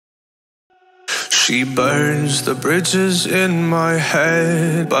She burns the bridges in my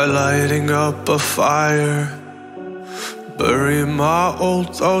head by lighting up a fire. Bury my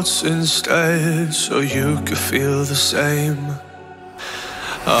old thoughts instead so you could feel the same.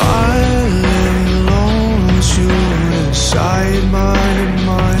 I lay alone with you inside mine.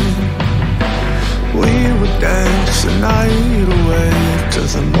 We would dance the night away to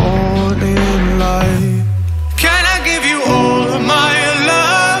the morning light. Can I give you all of my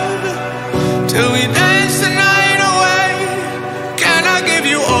love till we dance the night away? Can I give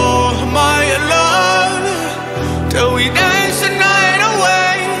you all of my love till we dance the night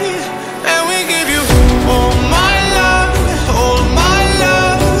away? And we give you all my love, all my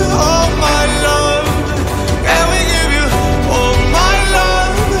love, all my love. And we give you all my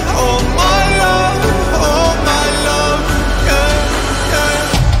love, all my love, all my love. Yeah,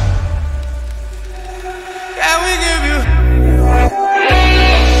 yeah. And we give you.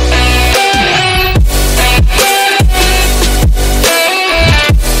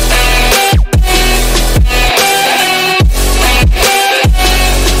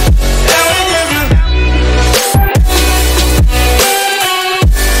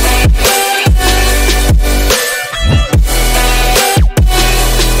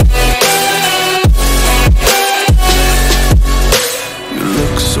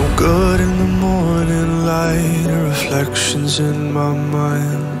 Good in the morning light, reflections in my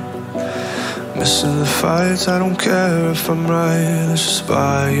mind. Missing the fights, I don't care if I'm right. Let's just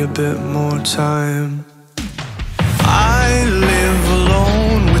buy a bit more time. I live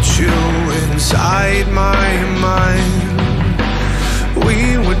alone with you inside my mind. We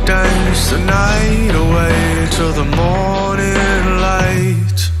would dance the night away till the morning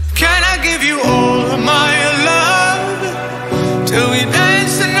light.